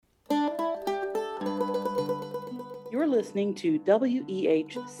You're listening to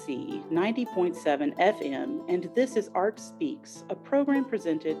WEHC 90.7 FM, and this is Art Speaks, a program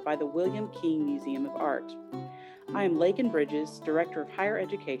presented by the William King Museum of Art. I am Laken Bridges, Director of Higher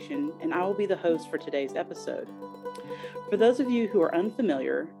Education, and I will be the host for today's episode. For those of you who are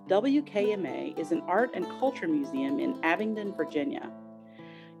unfamiliar, WKMA is an art and culture museum in Abingdon, Virginia.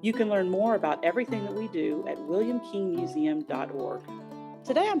 You can learn more about everything that we do at williamkingmuseum.org.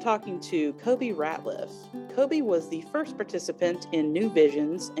 Today I'm talking to Kobi Ratliff. Kobi was the first participant in New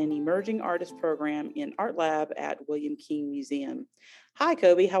Visions, an emerging artist program in Art Lab at William King Museum. Hi,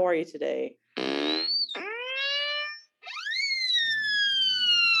 Kobi. How are you today?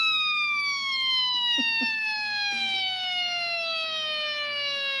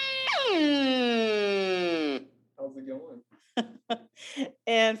 How's it going?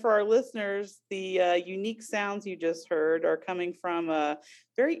 And for our listeners, the unique sounds you just heard are coming from a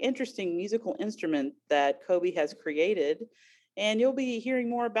very interesting musical instrument that Kobi has created. And you'll be hearing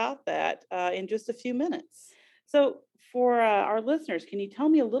more about that in just a few minutes. So for our listeners, can you tell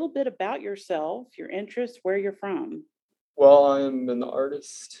me a little bit about yourself, your interests, where you're from? Well, I'm an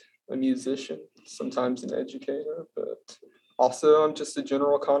artist, a musician, sometimes an educator, but also I'm just a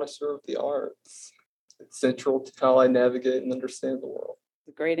general connoisseur of the arts. It's central to how I navigate and understand the world.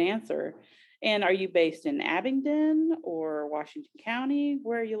 A great answer. And are you based in Abingdon or Washington County?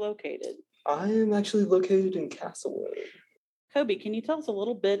 Where are you located? I am actually located in Castlewood. Kobi, can you tell us a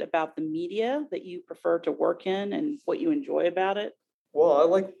little bit about the media that you prefer to work in and what you enjoy about it? Well, I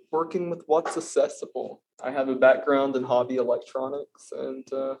like working with what's accessible. I have a background in hobby electronics, and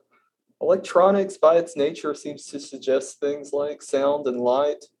electronics by its nature seems to suggest things like sound and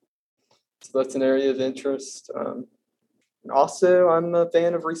light. So that's an area of interest. And also, I'm a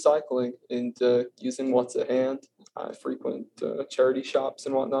fan of recycling and using what's at hand. I frequent charity shops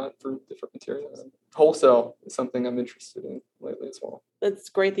and whatnot for different materials. Wholesale is something I'm interested in lately as well. It's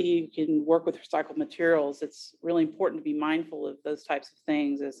great that you can work with recycled materials. It's really important to be mindful of those types of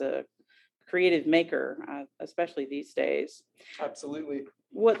things as a creative maker, especially these days. Absolutely.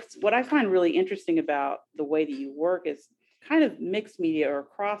 What I find really interesting about the way that you work is kind of mixed media or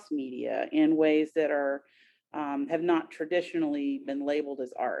cross media in ways that are have not traditionally been labeled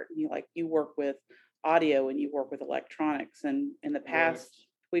as art. You work with audio and you work with electronics, and in the past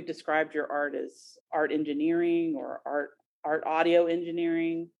we've described your art as art engineering or art audio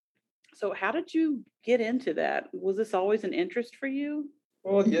engineering. So how did you get into that? Was this always an interest for you?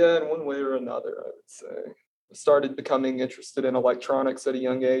 Well, yeah, in one way or another, I would say. I started becoming interested in electronics at a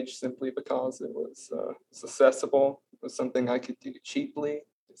young age simply because it was accessible. It was something I could do cheaply.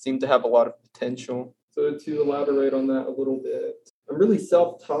 It seemed to have a lot of potential. So to elaborate on that a little bit, I'm really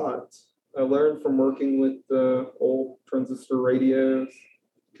self-taught. I learned from working with old transistor radios,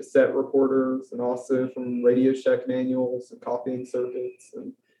 cassette recorders, and also from Radio Shack manuals and copying circuits,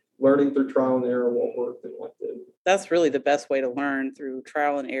 and learning through trial and error what worked and what didn't. That's really the best way to learn, through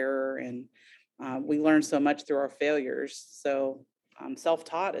trial and error, and we learn so much through our failures. So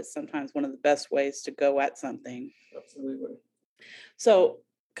self-taught is sometimes one of the best ways to go at something. Absolutely. So,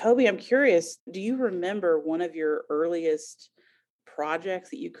 Kobi, I'm curious, do you remember one of your earliest projects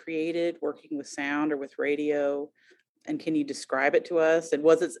that you created working with sound or with radio? And can you describe it to us? And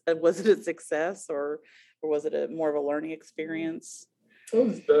was it a success, or was it more of a learning experience? It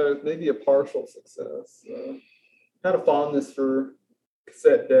was maybe a partial success. Had a fondness for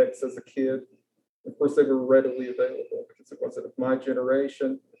cassette decks as a kid. Of course, they were readily available because it wasn't of my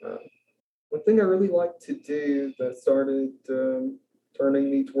generation. One thing I really liked to do that started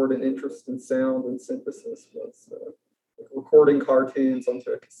turning me toward an interest in sound and synthesis was recording cartoons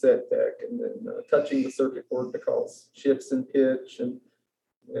onto a cassette deck and then touching the circuit board to cause shifts in pitch, and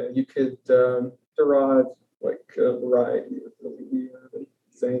you could derive like a variety of really weird and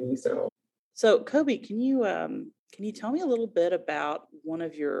zany sounds. So, Kobi, can you tell me a little bit about one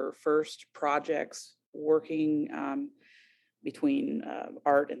of your first projects working between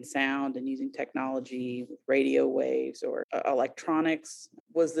art and sound and using technology, radio waves or electronics?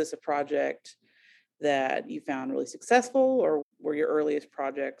 Was this a project that you found really successful, or were your earliest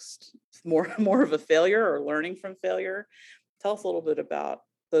projects more of a failure or learning from failure? Tell us a little bit about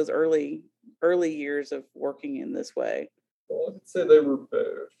those early years of working in this way. Well, I would say they were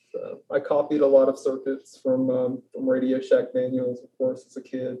both. I copied a lot of circuits from Radio Shack manuals, of course, as a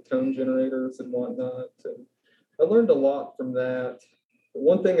kid, tone generators and whatnot. And I learned a lot from that. But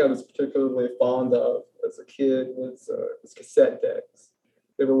one thing I was particularly fond of as a kid was cassette decks.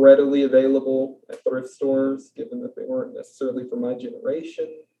 They were readily available at thrift stores, given that they weren't necessarily for my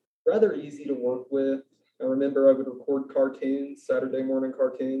generation. Rather easy to work with. I remember I would record cartoons, Saturday morning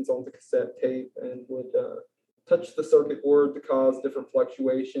cartoons, onto cassette tape, and would touch the circuit board to cause different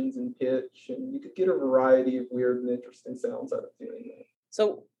fluctuations in pitch, and you could get a variety of weird and interesting sounds out of doing that.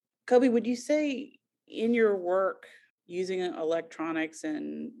 So, Kobi, would you say in your work using electronics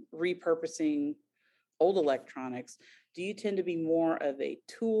and repurposing old electronics, do you tend to be more of a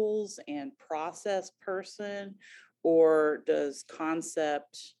tools and process person, or does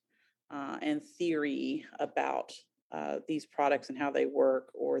concept and theory about these products and how they work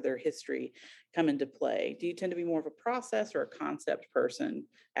or their history come into play? Do you tend to be more of a process or a concept person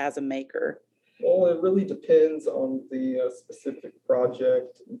as a maker? Well, it really depends on the specific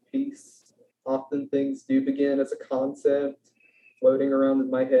project and piece. Often things do begin as a concept floating around in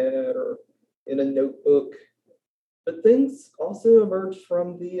my head or in a notebook, but things also emerge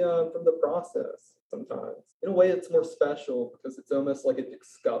from the process sometimes. In a way, it's more special because it's almost like a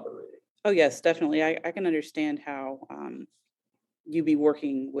discovery. Oh, yes, definitely. I can understand how you be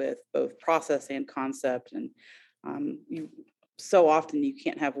working with both process and concept, and you so often you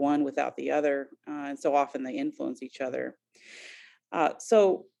can't have one without the other, and so often they influence each other.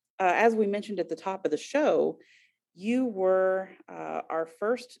 As we mentioned at the top of the show, you were our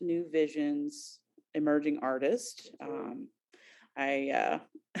first New Visions emerging artist. I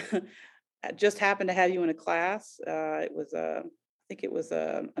I just happened to have you in a class. I think it was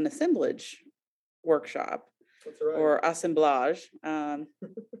an assemblage workshop. That's right. Or assemblage.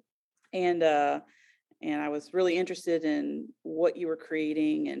 And I was really interested in what you were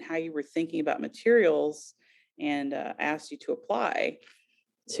creating and how you were thinking about materials, and asked you to apply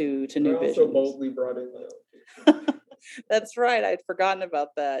to New Visions. I also boldly brought in my own. That's right. I'd forgotten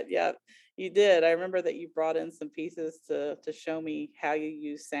about that. Yeah, you did. I remember that you brought in some pieces to show me how you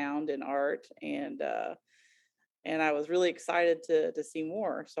use sound in art, and I was really excited to see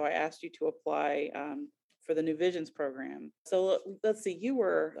more. So I asked you to apply for the New Visions program. So let's see, you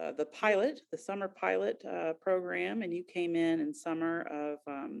were the summer pilot program, and you came in summer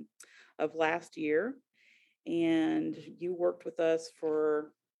of last year, and you worked with us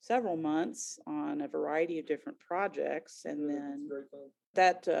for several months on a variety of different projects, and then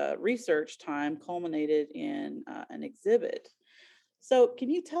that research time culminated in an exhibit. So can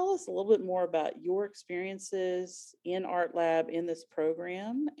you tell us a little bit more about your experiences in Art Lab in this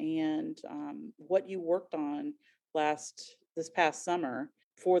program, and what you worked on this past summer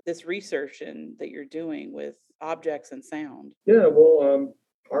for this research that you're doing with objects and sound? Yeah, well,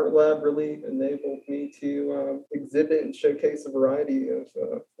 Art Lab really enabled me to exhibit and showcase a variety of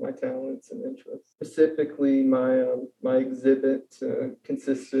my talents and interests. Specifically, my exhibit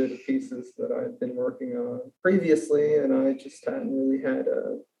consisted of pieces that I had been working on previously, and I just hadn't really had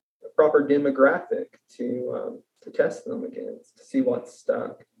a proper demographic to test them against, to see what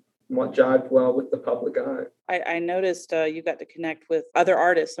stuck and what jived well with the public eye. I noticed you got to connect with other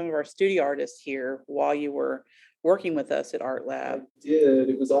artists, some of our studio artists here, while you were working with us at Art Lab. I did.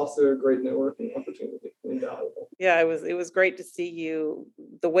 It was also a great networking opportunity. Invaluable. Yeah, it was great to see you,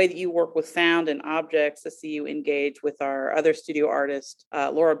 the way that you work with sound and objects, to see you engage with our other studio artist,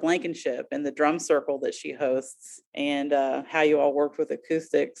 Laura Blankenship, and the drum circle that she hosts, and how you all worked with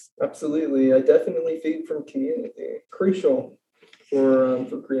acoustics. Absolutely. I definitely feed from community. Crucial for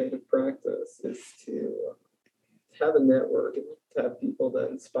creative practice is to have a network and to have people that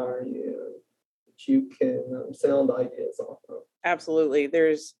inspire you, you can sound ideas off of. Absolutely.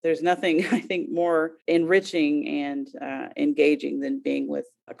 There's nothing, I think, more enriching and engaging than being with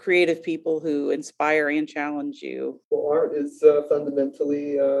creative people who inspire and challenge you. Well, art is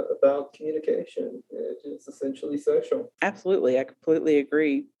fundamentally about communication. It is essentially social. Absolutely. I completely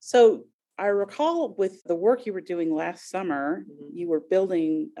agree. So I recall with the work you were doing last summer, you were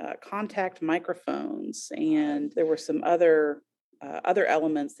building contact microphones, and there were some other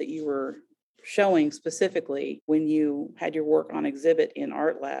elements that you were showing specifically when you had your work on exhibit in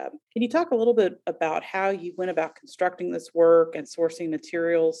Art Lab. Can you talk a little bit about how you went about constructing this work and sourcing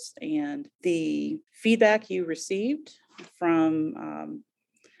materials, and the feedback you received from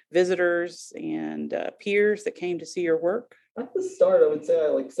visitors and peers that came to see your work? At the start, I would say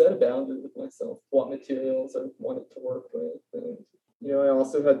I set a boundary with myself, what materials I wanted to work with. And, I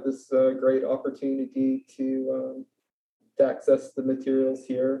also had this great opportunity to access the materials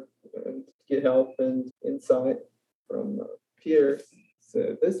here and get help and insight from peers.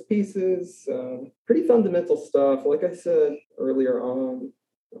 So this piece is pretty fundamental stuff. Like I said earlier on,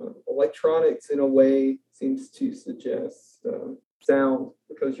 electronics in a way seems to suggest sound,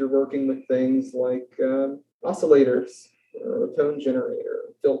 because you're working with things like oscillators, a tone generator,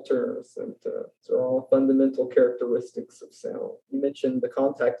 filters, and these are all fundamental characteristics of sound. You mentioned the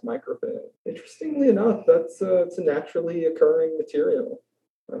contact microphone. Interestingly enough, it's a naturally occurring material.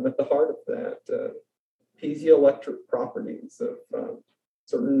 At the heart of that, piezoelectric properties of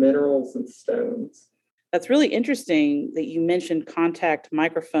certain minerals and stones. That's really interesting that you mentioned contact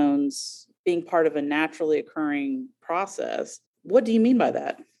microphones being part of a naturally occurring process. What do you mean by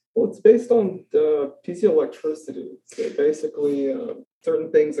that? Well, it's based on piezoelectricity. So basically,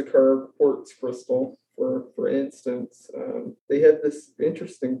 certain things occur. Quartz crystal, for instance, they have this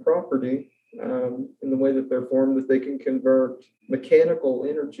interesting property in the way that they're formed, that they can convert mechanical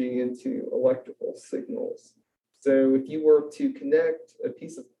energy into electrical signals. So if you were to connect a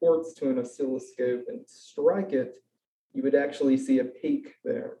piece of quartz to an oscilloscope and strike it, you would actually see a peak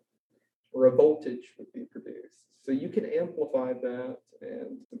there, or a voltage would be produced. So you can amplify that.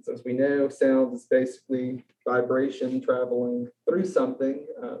 And as we know, sound is basically vibration traveling through something.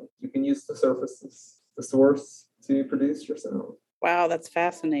 You can use the surface as the source to produce your sound. Wow, that's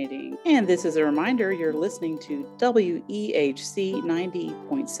fascinating. And this is a reminder, you're listening to WEHC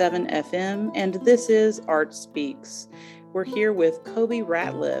 90.7 FM, and this is Art Speaks. We're here with Kobi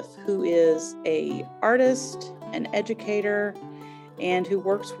Ratliff, who is an artist, an educator, and who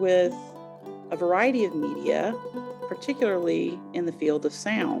works with a variety of media, particularly in the field of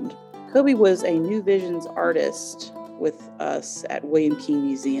sound. Kobi was a New Visions artist with us at William King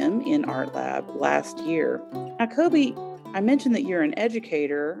Museum in Art Lab last year. Now, Kobi, I mentioned that you're an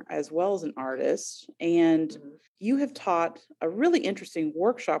educator as well as an artist, and you have taught a really interesting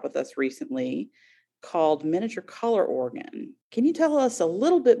workshop with us recently called Miniature Color Organ. Can you tell us a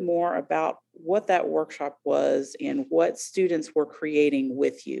little bit more about what that workshop was and what students were creating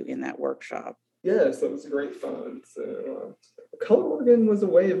with you in that workshop? Yes, that was great fun. So color organ was a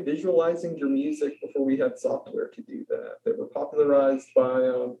way of visualizing your music before we had software to do that. They were popularized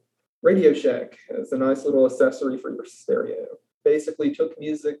by Radio Shack as a nice little accessory for your stereo. Basically took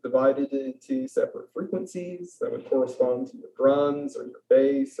music, divided it into separate frequencies that would correspond to your drums or your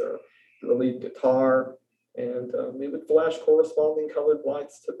bass or your lead guitar, and it would flash corresponding colored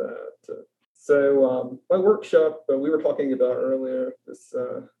lights to that. So my workshop, we were talking about earlier, this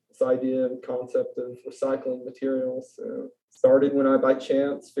idea and concept of recycling materials. Started when I, by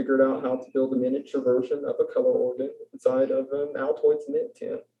chance, figured out how to build a miniature version of a color organ inside of an Altoids Mint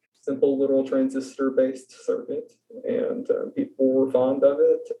tin. Simple little transistor-based circuit, and people were fond of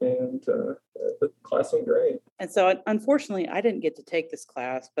it, and the class went great. And so, unfortunately, I didn't get to take this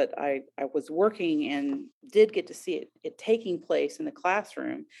class, but I was working and did get to see it taking place in the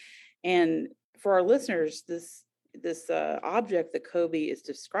classroom. And for our listeners, this object that Kobi is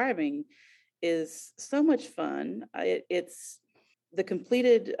describing is so much fun. It's the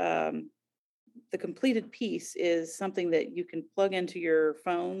completed piece is something that you can plug into your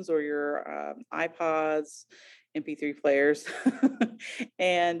phones or your iPods, MP3 players.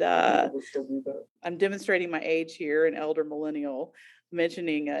 And I'm demonstrating my age here, an elder millennial,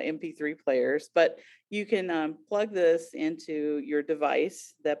 mentioning MP3 players, but you can plug this into your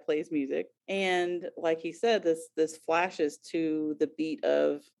device that plays music. And like he said, this flashes to the beat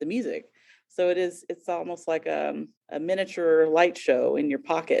of the music. So it's almost like a miniature light show in your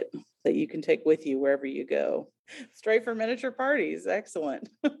pocket that you can take with you wherever you go. Straight for miniature parties. Excellent.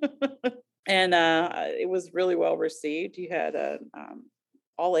 And it was really well received. You had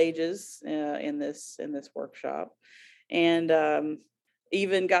all ages in this workshop, and the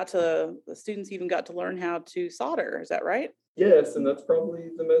students even got to learn how to solder. Is that right? Yes, and that's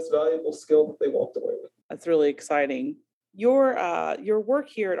probably the most valuable skill that they walked away with. That's really exciting. Your work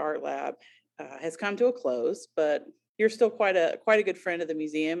here at Art Lab has come to a close, but you're still quite a good friend of the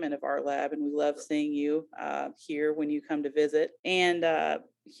museum and of Art Lab, and we love seeing you here when you come to visit. And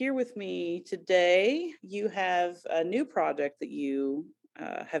here with me today, you have a new project that you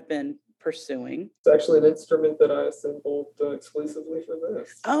have been pursuing. It's actually an instrument that I assembled exclusively for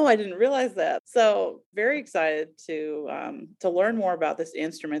this. Oh, I didn't realize that. So very excited to learn more about this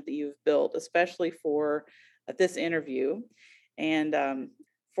instrument that you've built, especially for this interview. And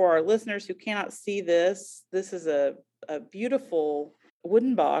for our listeners who cannot see this is a beautiful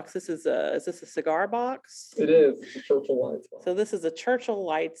wooden box. Is this a cigar box? It is. It's a Churchill Lights box. So this is a Churchill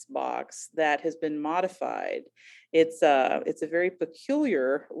Lights box that has been modified. It's a very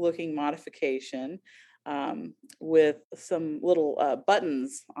peculiar looking modification with some little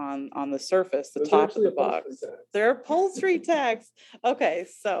buttons on the surface, the top of the box. They're upholstery tags. Okay,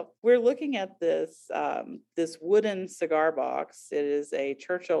 so we're looking at this wooden cigar box. It is a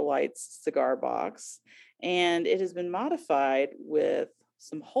Churchill Lights cigar box, and it has been modified with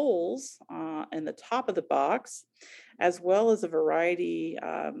some holes in the top of the box, as well as a variety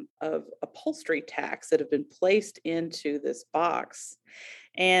of upholstery tacks that have been placed into this box.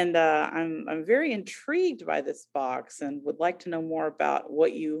 And I'm very intrigued by this box and would like to know more about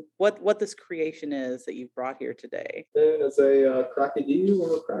what this creation is that you've brought here today. Known as a Crackadoo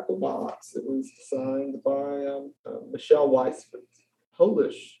or a Crackle box. It was designed by Michelle Weisfeld,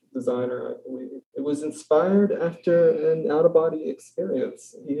 Polish designer, I believe. It was inspired after an out-of-body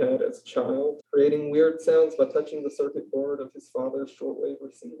experience he had as a child, creating weird sounds by touching the circuit board of his father's shortwave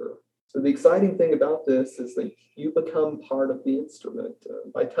receiver. So the exciting thing about this is that you become part of the instrument.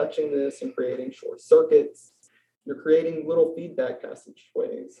 By touching this and creating short circuits, you're creating little feedback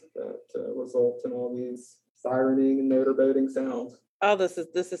passageways that result in all these sirening and motorboating sounds. Oh, this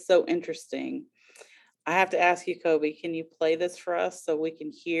is so interesting. I have to ask you, Kobi, can you play this for us so we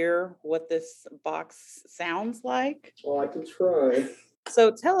can hear what this box sounds like? Well, I can try.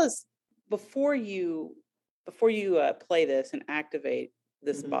 So tell us before you play this and activate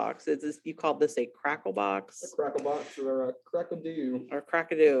this box. Is this, you called this a crackle box? A crackle box or a crackadoo. Or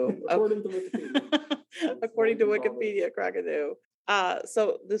crackadoo. According to Wikipedia. According to Wikipedia, crackadoo.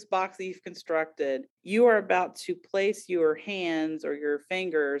 So this box that you've constructed, you are about to place your hands or your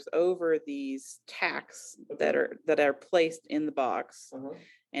fingers over these tacks that are placed in the box.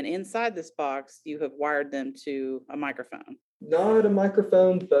 And inside this box, you have wired them to a microphone. Not a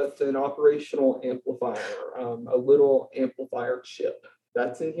microphone, but an operational amplifier, a little amplifier chip.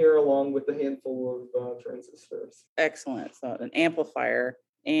 That's in here along with a handful of transistors. Excellent. So an amplifier.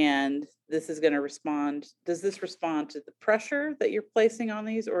 And this is going to respond. Does this respond to the pressure that you're placing on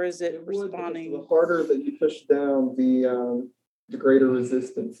these, or is it responding? The harder that you push down, the greater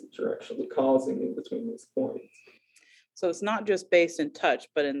resistance that you're actually causing in between these points. So it's not just based in touch,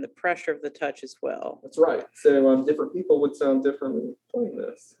 but in the pressure of the touch as well. That's right. So different people would sound differently playing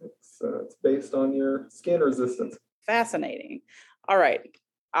this. It's based on your skin resistance. Fascinating. All right.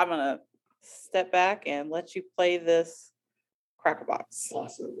 I'm going to step back and let you play this crackle box.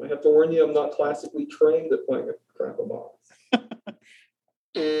 Awesome. I have to warn you, I'm not classically trained at playing a crackle box.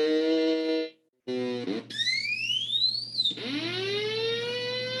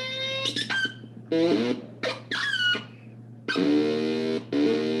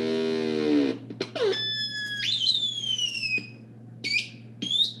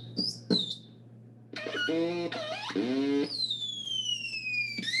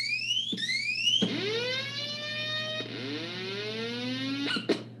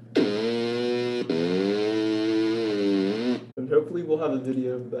 Hopefully we'll have a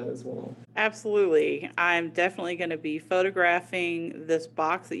video of that as well. Absolutely. I'm definitely going to be photographing this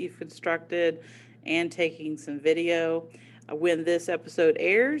box that you've constructed and taking some video. When this episode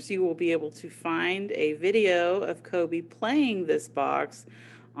airs, you will be able to find a video of Kobi playing this box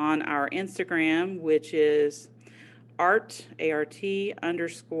on our Instagram, which is art, A-R-T,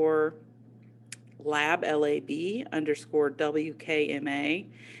 _ lab, L-A-B, _ WKMA.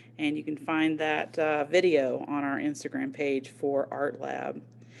 And you can find that video on our Instagram page for Art Lab.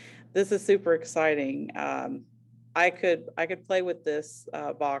 This is super exciting. I could play with this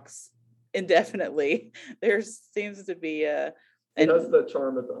box indefinitely. There seems to be it has that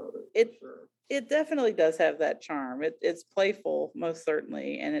charm about it. It definitely does have that charm. It's playful, most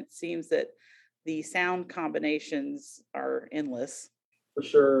certainly, and it seems that the sound combinations are endless. For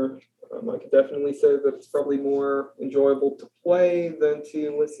sure. I could definitely say that it's probably more enjoyable to play than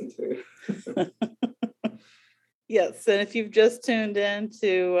to listen to. Yes, and if you've just tuned in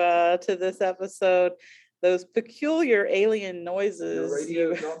to this episode, those peculiar alien noises. Your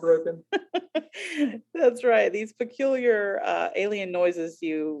radio is not broken. That's right. These peculiar alien noises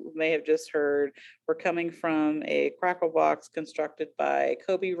you may have just heard were coming from a crackle box constructed by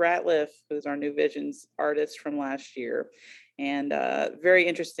Kobi Ratliff, who's our New Visions artist from last year. And very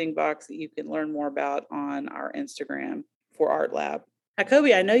interesting box that you can learn more about on our Instagram for Art Lab. Now,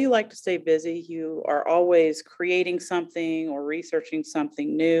 Kobi, I know you like to stay busy. You are always creating something or researching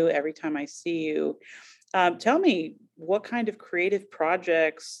something new every time I see you. Tell me, what kind of creative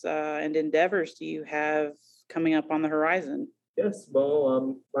projects and endeavors do you have coming up on the horizon? Yes,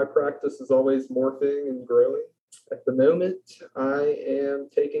 well, my practice is always morphing and growing. At the moment, I am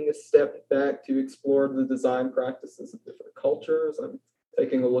taking a step back to explore the design practices of different cultures. I'm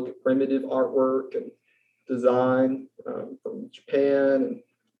taking a look at primitive artwork and design from Japan and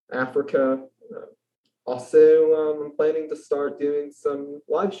Africa. Also, I'm planning to start doing some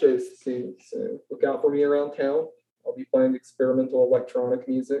live shows soon, so look out for me around town. I'll be playing experimental electronic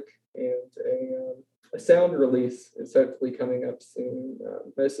music, and a sound release is hopefully coming up soon,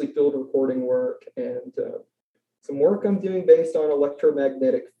 mostly field recording work and some work I'm doing based on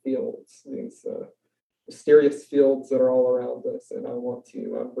electromagnetic fields, these mysterious fields that are all around us, and I want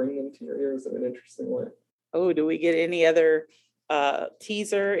to bring them to your ears in an interesting way. Oh, do we get any other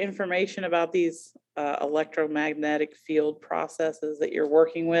teaser information about these electromagnetic field processes that you're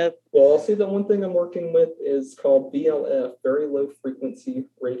working with? Well, I'll see the one thing I'm working with is called VLF, very low frequency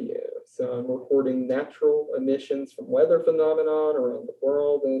radio. So I'm recording natural emissions from weather phenomenon around the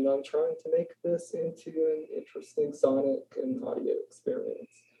world, and I'm trying to make this into an interesting sonic and audio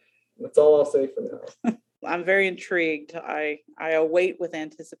experience. That's all I'll say for now. I'm very intrigued. I await with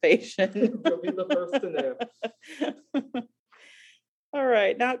anticipation. You'll be the first to know. All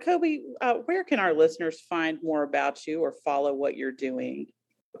right. Now, Kobi, where can our listeners find more about you or follow what you're doing?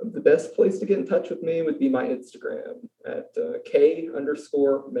 The best place to get in touch with me would be my Instagram at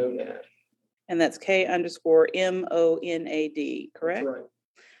K_monad. And that's K_MONAD, correct? That's right.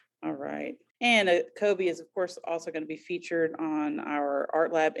 All right. And Kobi is, of course, also going to be featured on our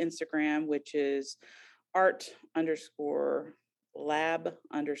Art Lab Instagram, which is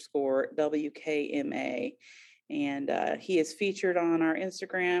art_lab_WKMA. And he is featured on our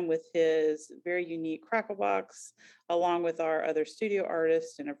Instagram with his very unique crackle box, along with our other studio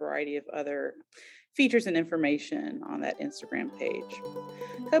artists and a variety of other features and information on that Instagram page.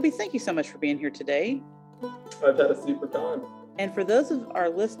 Kobi, thank you so much for being here today. I've had a super time. And for those of our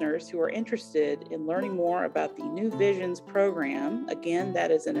listeners who are interested in learning more about the New Visions program, again,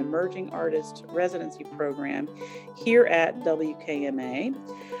 that is an emerging artist residency program here at WKMA.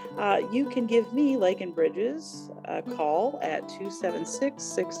 You can give me, Laken Bridges, a call at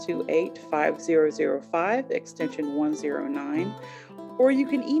 276-628-5005, extension 109, or you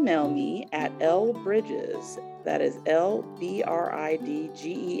can email me at lbridges, that is LBRIDGES,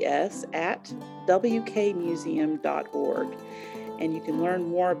 at wkmuseum.org. And you can learn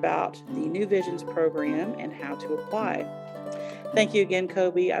more about the New Visions program and how to apply. Thank you again,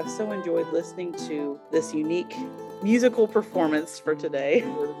 Kobi. I've so enjoyed listening to this unique musical performance for today.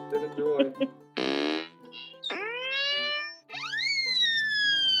 It's been a joy.